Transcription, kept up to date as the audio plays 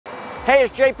Hey,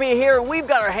 it's JP here. We've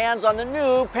got our hands on the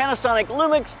new Panasonic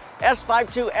Lumix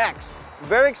S5IIX.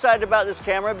 Very excited about this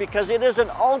camera because it is an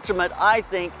ultimate, I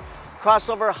think,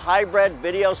 crossover hybrid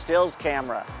video stills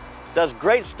camera. Does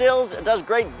great stills, it does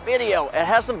great video. It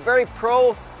has some very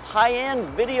pro high-end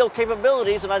video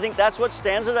capabilities, and I think that's what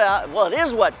stands it out. Well, it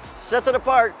is what sets it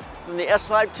apart from the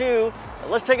S5 II.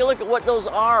 Let's take a look at what those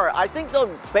are. I think though,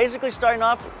 basically starting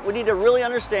off, we need to really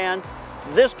understand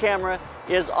this camera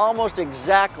is almost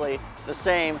exactly the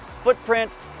same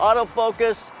footprint,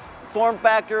 autofocus, form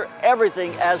factor,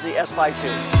 everything as the S5 II.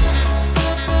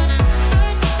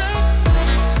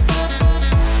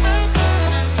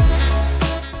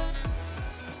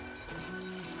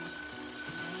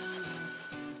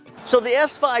 So the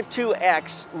S5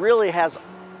 IIX really has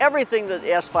everything that the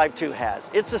S5 II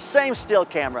has. It's the same still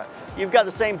camera. You've got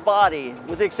the same body,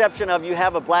 with the exception of you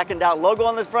have a blackened out logo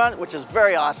on the front, which is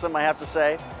very awesome, I have to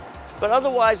say. But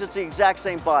otherwise, it's the exact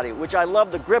same body, which I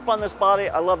love the grip on this body.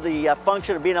 I love the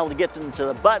function of being able to get into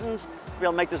the buttons, to be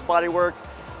able to make this body work.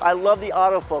 I love the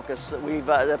autofocus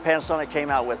that that Panasonic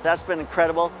came out with. That's been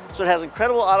incredible. So it has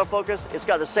incredible autofocus. It's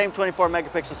got the same 24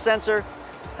 megapixel sensor,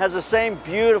 has the same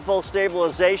beautiful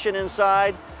stabilization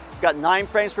inside. Got 9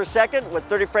 frames per second with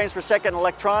 30 frames per second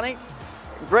electronic.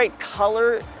 Great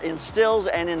color in stills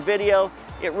and in video.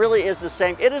 It really is the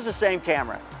same. It is the same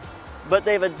camera. But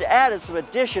they've added some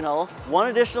one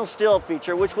additional still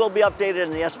feature, which will be updated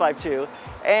in the S5 II,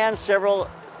 and several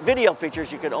video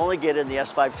features you can only get in the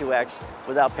S5 IIX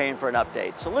without paying for an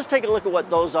update. So let's take a look at what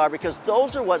those are, because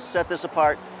those are what set this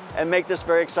apart and make this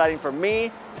very exciting for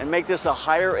me and make this a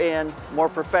higher end, more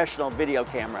professional video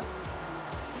camera.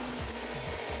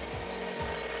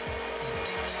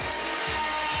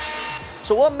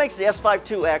 So what makes the S5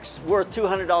 IIX worth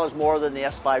 $200 more than the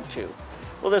S5 II?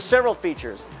 Well, there's several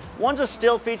features. One's a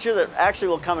still feature that actually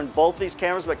will come in both these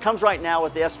cameras, but comes right now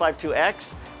with the S5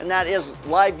 IIX, and that is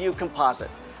Live View Composite.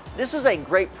 This is a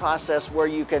great process where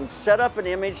you can set up an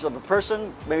image of a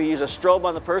person, maybe use a strobe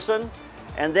on the person,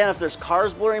 and then if there's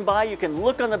cars blurring by, you can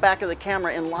look on the back of the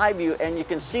camera in live view and you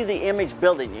can see the image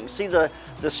building. You can see the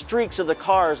streaks of the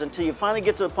cars until you finally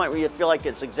get to the point where you feel like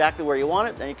it's exactly where you want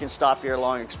it, then you can stop your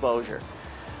long exposure.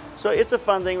 So it's a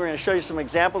fun thing. We're going to show you some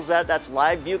examples of that. That's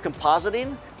live view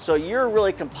compositing. So you're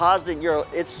really compositing,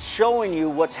 it's showing you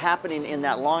what's happening in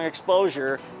that long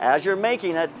exposure as you're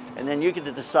making it, and then you get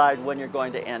to decide when you're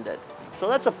going to end it. So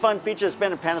that's a fun feature that's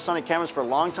been in Panasonic cameras for a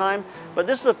long time, but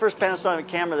this is the first Panasonic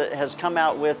camera that has come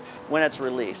out with when it's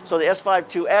released. So the S5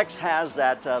 IIX has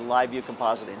that live view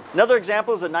compositing. Another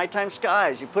example is the nighttime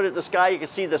skies. You put it in the sky, you can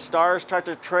see the stars start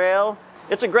to trail.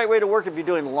 It's a great way to work if you're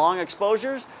doing long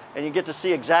exposures and you get to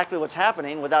see exactly what's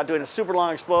happening without doing a super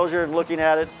long exposure and looking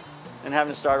at it and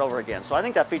having to start over again. So I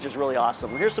think that feature is really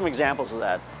awesome. Here's some examples of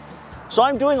that. So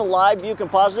I'm doing the live view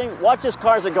compositing. Watch this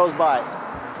car as it goes by.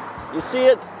 You see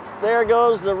it? There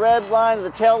goes the red line of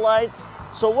the tail lights.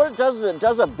 So what it does is it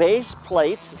does a base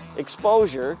plate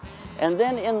exposure, and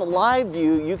then in the live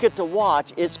view you get to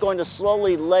watch, it's going to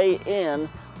slowly lay in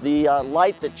the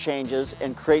light that changes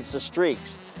and creates the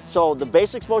streaks. So the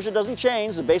base exposure doesn't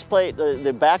change, the base plate,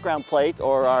 the background plate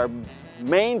or our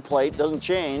main plate doesn't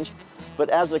change, but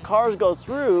as the cars go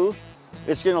through,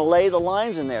 it's going to lay the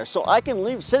lines in there. So I can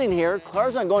leave sitting here,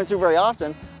 cars aren't going through very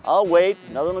often, I'll wait,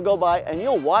 another one will go by, and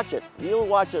you'll watch it. You'll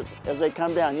watch it as they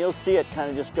come down. You'll see it kind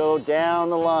of just go down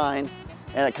the line,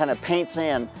 and it kind of paints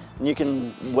in. And you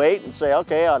can wait and say,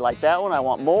 okay, I like that one, I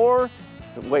want more,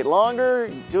 wait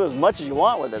longer, do as much as you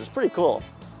want with it. It's pretty cool.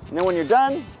 And then when you're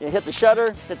done, you hit the shutter,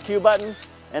 hit the Q button,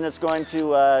 and it's going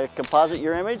to composite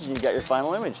your image, and you've got your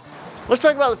final image. Let's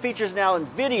talk about the features now in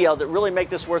video that really make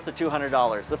this worth the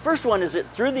 $200. The first one is that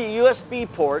through the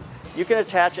USB port, you can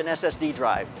attach an SSD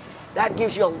drive. That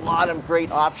gives you a lot of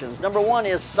great options. Number one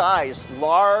is size,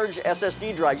 large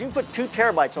SSD drives. You can put 2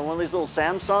 terabytes on one of these little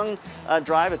Samsung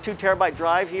drive. A 2 terabyte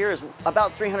drive here is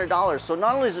about $300. So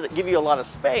not only does it give you a lot of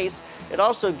space, it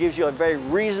also gives you a very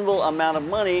reasonable amount of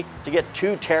money to get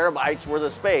 2 terabytes worth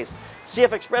of space.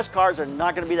 CF Express cards are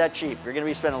not going to be that cheap. You're going to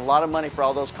be spending a lot of money for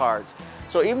all those cards.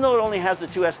 So even though it only has the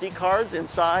 2 SD cards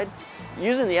inside,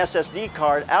 using the SSD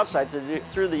card outside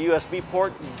through the USB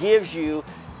port gives you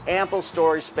ample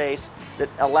storage space that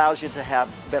allows you to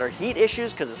have better heat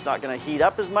issues because it's not going to heat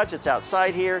up as much. It's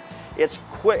outside here. It's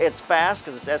quick, it's fast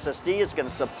because it's SSD. It's going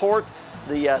to support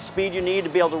the speed you need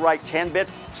to be able to write 10-bit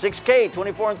 6K,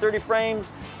 24 and 30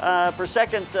 frames per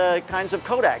second kinds of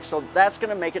codecs. So that's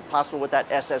going to make it possible with that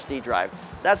SSD drive.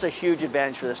 That's a huge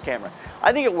advantage for this camera.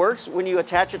 I think it works when you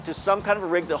attach it to some kind of a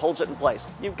rig that holds it in place.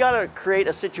 You've got to create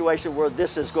a situation where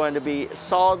this is going to be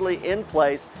solidly in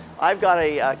place I've got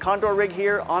a Kondor rig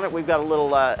here. On it we've got a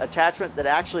little attachment that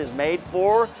actually is made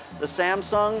for the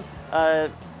Samsung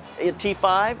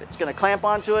T5. It's going to clamp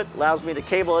onto it, allows me to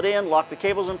cable it in, lock the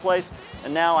cables in place,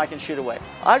 and now I can shoot away.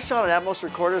 I've shot at Atmos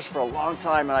recorders for a long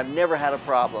time and I've never had a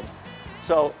problem.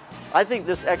 So I think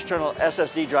this external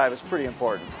SSD drive is pretty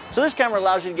important. So this camera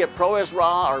allows you to get ProRes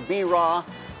RAW or B-RAW,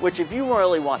 which if you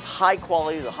really want high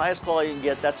quality, the highest quality you can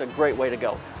get, that's a great way to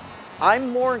go.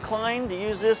 I'm more inclined to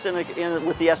use this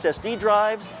with the SSD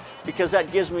drives because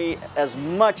that gives me as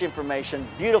much information,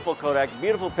 beautiful codec,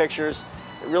 beautiful pictures.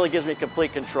 It really gives me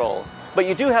complete control. But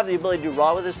you do have the ability to do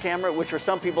RAW with this camera, which for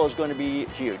some people is going to be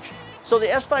huge. So the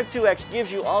S5IIX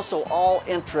gives you also all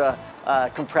intra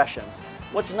compressions.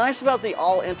 What's nice about the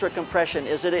all intra compression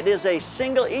is that it is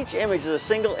each image is a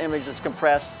single image that's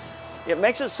compressed. It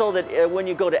makes it so that when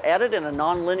you go to edit in a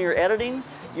non-linear editing,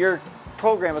 your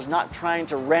program is not trying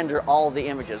to render all the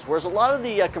images. Whereas a lot of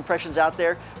the compressions out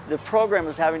there, the program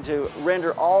is having to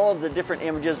render all of the different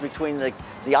images between the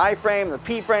I frame, the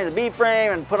P frame, the B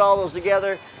frame, and put all those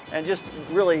together, and just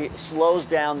really slows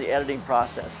down the editing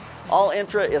process. All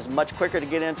intra is much quicker to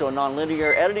get into a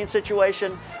non-linear editing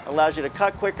situation, allows you to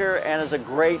cut quicker, and is a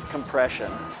great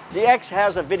compression. The X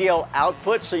has a video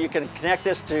output, so you can connect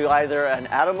this to either an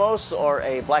Atmos or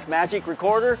a Blackmagic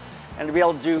recorder, and to be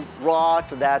able to do RAW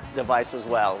to that device as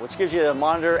well, which gives you a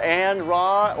monitor and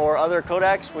RAW or other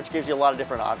codecs, which gives you a lot of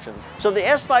different options. So the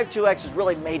S5IIX is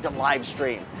really made to live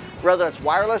stream. Whether it's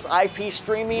wireless IP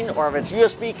streaming, or if it's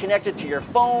USB connected to your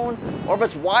phone, or if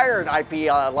it's wired IP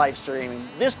live streaming,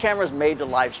 this camera is made to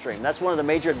live stream. That's one of the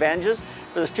major advantages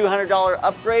for this $200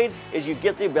 upgrade, is you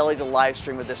get the ability to live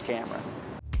stream with this camera.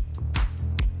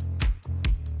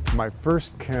 My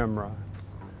first camera,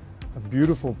 a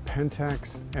beautiful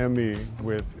Pentax ME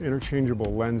with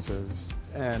interchangeable lenses,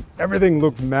 and everything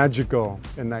looked magical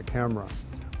in that camera.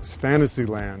 It was fantasy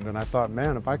land, and I thought,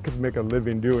 man, if I could make a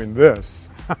living doing this,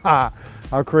 how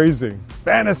crazy,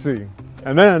 fantasy.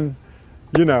 And then,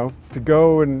 you know, to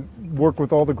go and work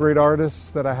with all the great artists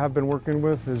that I have been working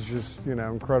with is just, you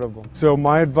know, incredible. So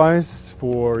my advice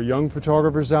for young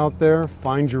photographers out there,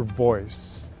 find your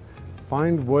voice.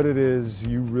 Find what it is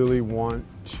you really want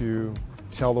to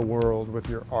tell the world with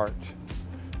your art.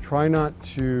 Try not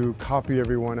to copy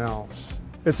everyone else.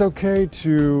 It's okay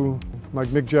to, like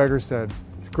Mick Jagger said,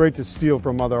 it's great to steal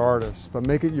from other artists, but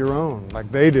make it your own, like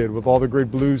they did with all the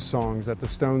great blues songs that the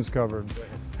Stones covered.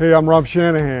 Hey, I'm Rob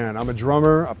Shanahan. I'm a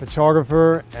drummer, a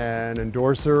photographer, and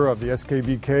endorser of the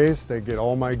SKB case. They get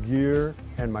all my gear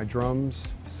and my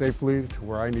drums safely to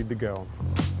where I need to go.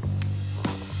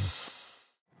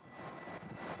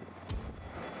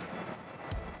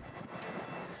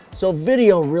 So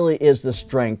video really is the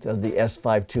strength of the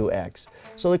S5IIX.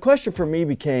 So the question for me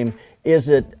became, is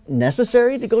it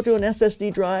necessary to go to an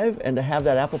SSD drive and to have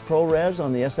that Apple ProRes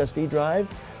on the SSD drive?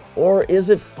 Or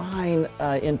is it fine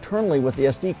internally with the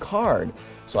SD card?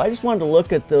 So I just wanted to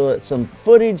look at some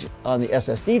footage on the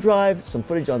SSD drive, some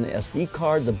footage on the SD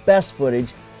card, the best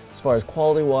footage as far as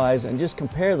quality-wise, and just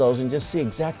compare those and just see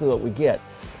exactly what we get.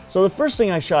 So the first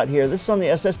thing I shot here, this is on the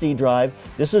SSD drive.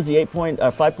 This is the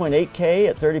 5.8K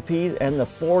at 30p and the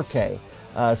 4K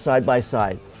side by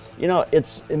side. You know,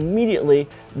 it's immediately,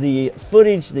 the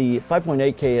footage, the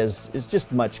 5.8K is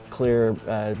just much clearer,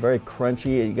 very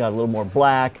crunchy. You got a little more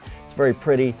black. It's very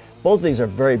pretty. Both of these are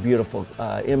very beautiful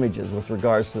images with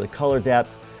regards to the color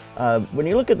depth. When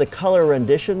you look at the color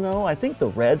rendition though, I think the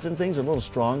reds and things are a little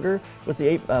stronger with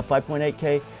the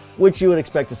 5.8K. Which you would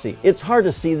expect to see. It's hard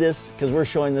to see this because we're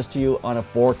showing this to you on a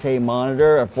 4K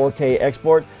monitor, a 4K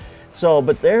export. So,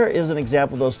 but there is an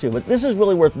example of those two. But this is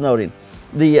really worth noting.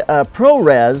 The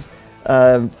ProRes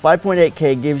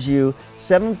 5.8K gives you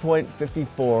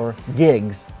 7.54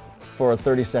 gigs for a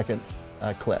 30-second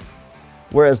clip,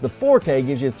 whereas the 4K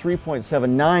gives you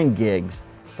 3.79 gigs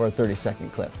for a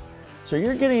 30-second clip. So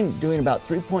you're doing about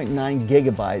 3.9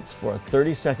 gigabytes for a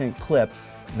 30-second clip.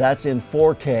 That's in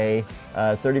 4K,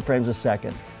 30 frames a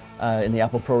second, in the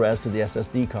Apple ProRes to the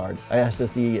SSD card,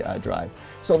 SSD drive.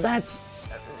 So that's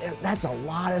a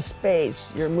lot of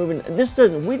space. You're moving.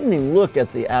 We didn't even look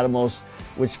at the Atmos,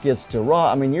 which gets to RAW.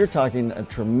 I mean, you're talking a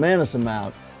tremendous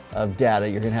amount of data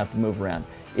you're going to have to move around.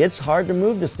 It's hard to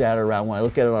move this data around. When I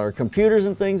look at it on our computers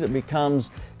and things, it becomes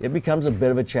a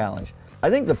bit of a challenge. I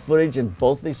think the footage in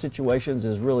both these situations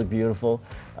is really beautiful.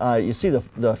 You see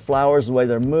the flowers, the way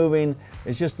they're moving.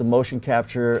 It's just the motion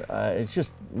capture. It's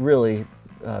just really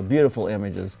beautiful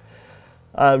images.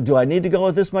 Do I need to go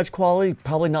with this much quality?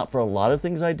 Probably not for a lot of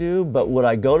things I do, but would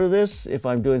I go to this if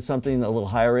I'm doing something a little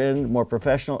higher end, more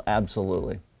professional?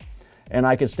 Absolutely. and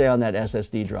I could stay on that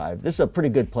SSD drive. This is a pretty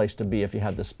good place to be if you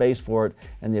have the space for it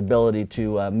and the ability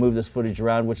to move this footage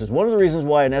around, which is one of the reasons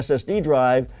why an SSD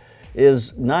drive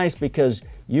is nice, because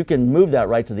you can move that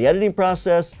right to the editing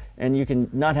process, and you can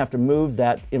not have to move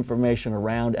that information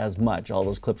around as much, all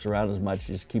those clips around as much,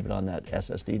 just keep it on that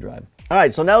SSD drive. All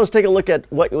right, so now let's take a look at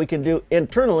what we can do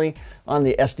internally on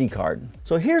the SD card.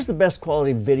 So here's the best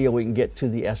quality video we can get to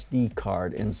the SD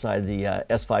card inside the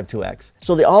S5IIX.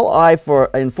 So the All-I in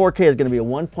 4K is going to be a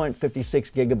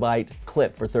 1.56 gigabyte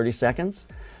clip for 30 seconds,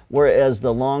 whereas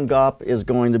the long GOP is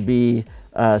going to be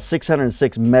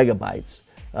 606 megabytes.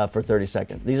 For 30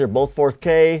 seconds. These are both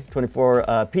 4K,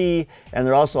 24p, and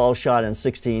they're also all shot in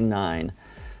 16:9.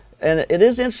 And it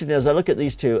is interesting as I look at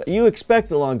these two, you expect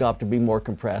the long GOP to be more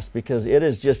compressed because it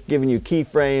is just giving you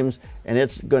keyframes, and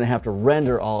it's going to have to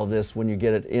render all of this when you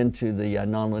get it into the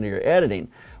nonlinear editing.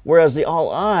 Whereas the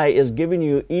All-I is giving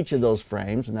you each of those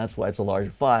frames, and that's why it's a larger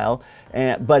file,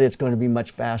 but it's going to be much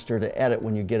faster to edit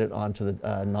when you get it onto the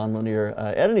nonlinear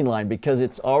editing line, because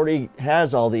it's already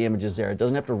has all the images there. It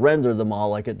doesn't have to render them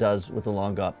all like it does with the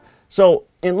long GOP. So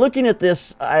in looking at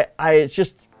this, it's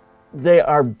just, they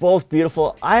are both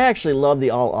beautiful. I actually love the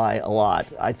All-I a lot.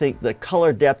 I think the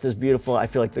color depth is beautiful. I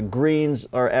feel like the greens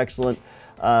are excellent.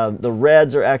 The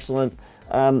reds are excellent.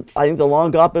 I think the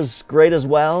long GOP is great as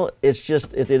well. It's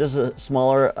just, it is a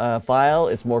smaller file.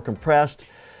 It's more compressed.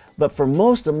 But for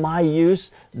most of my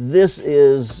use, this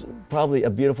is probably a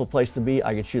beautiful place to be.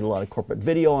 I could shoot a lot of corporate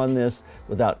video on this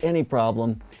without any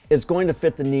problem. It's going to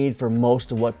fit the need for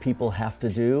most of what people have to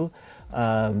do.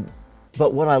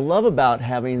 But what I love about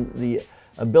having the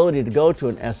ability to go to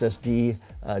an SSD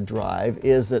drive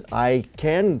is that I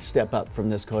can step up from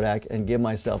this Kodak and give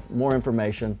myself more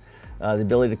information, the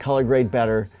ability to color grade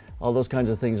better. All those kinds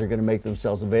of things are going to make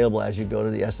themselves available as you go to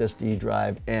the SSD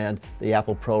drive and the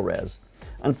Apple ProRes.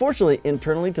 Unfortunately,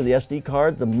 internally to the SD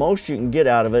card, the most you can get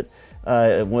out of it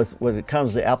when it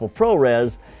comes to Apple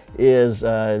ProRes is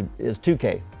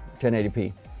 2K,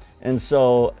 1080p. And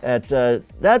so at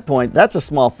that point, that's a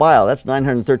small file. That's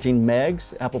 913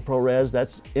 megs, Apple ProRes.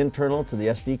 That's internal to the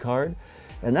SD card.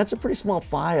 And that's a pretty small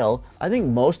file. I think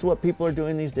most of what people are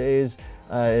doing these days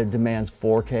demands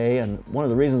 4K. And one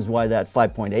of the reasons why that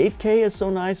 5.8K is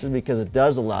so nice is because it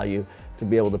does allow you to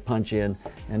be able to punch in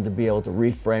and to be able to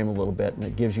reframe a little bit. And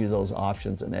it gives you those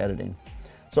options in editing.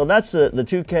 So that's the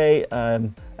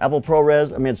 2K Apple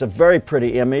ProRes. I mean, it's a very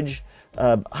pretty image.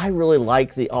 I really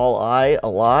like the All-I a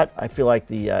lot. I feel like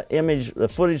the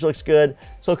footage looks good.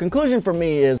 So conclusion for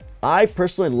me is I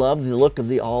personally love the look of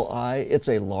the All-I. It's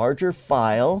a larger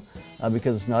file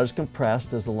because it's not as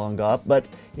compressed as the long GOP, but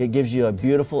it gives you a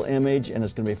beautiful image, and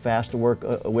it's going to be fast to work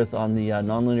with on the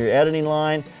nonlinear editing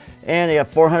line. And you have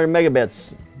 400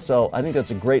 megabits. So I think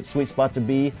that's a great sweet spot to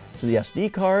be to the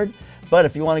SD card. But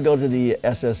if you want to go to the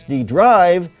SSD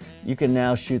drive, you can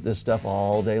now shoot this stuff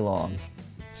all day long.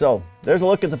 So there's a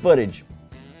look at the footage.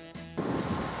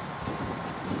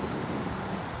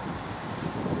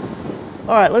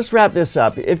 All right, let's wrap this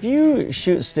up. If you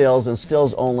shoot stills and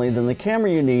stills only, then the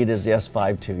camera you need is the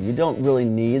S5 II. You don't really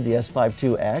need the S5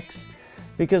 IIX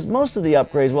because most of the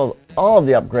upgrades, well, all of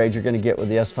the upgrades you're going to get with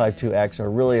the S5 IIX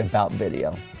are really about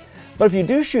video. But if you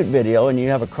do shoot video and you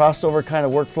have a crossover kind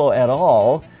of workflow at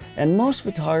all, and most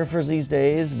photographers these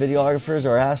days, videographers,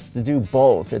 are asked to do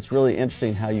both. It's really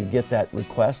interesting how you get that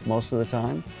request most of the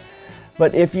time.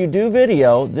 But if you do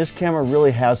video, this camera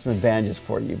really has some advantages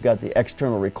for you. You've got the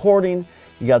external recording,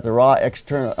 you got the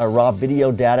raw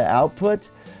video data output,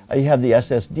 you have the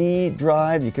SSD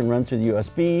drive, you can run through the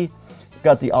USB, you've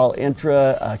got the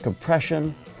all-intra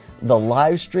compression. The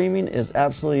live streaming is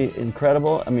absolutely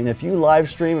incredible. I mean, if you live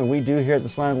stream, and we do here at the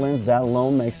Slanted Lens, that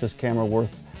alone makes this camera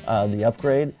worth the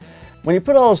upgrade. When you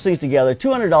put all those things together,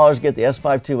 $200 to get the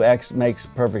S5 IIX makes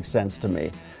perfect sense to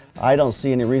me. I don't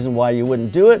see any reason why you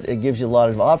wouldn't do it. It gives you a lot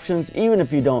of options. Even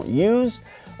if you don't use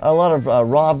a lot of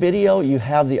raw video, you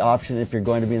have the option if you're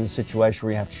going to be in the situation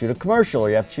where you have to shoot a commercial or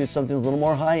you have to shoot something a little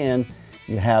more high-end,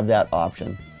 you have that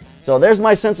option. So there's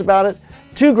my sense about it.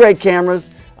 Two great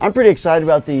cameras. I'm pretty excited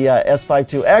about the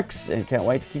S5 IIX and can't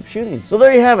wait to keep shooting. So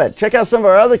there you have it. Check out some of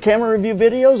our other camera review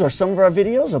videos or some of our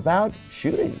videos about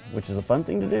shooting, which is a fun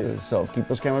thing to do. So keep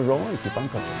those cameras rolling and keep on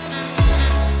cooking.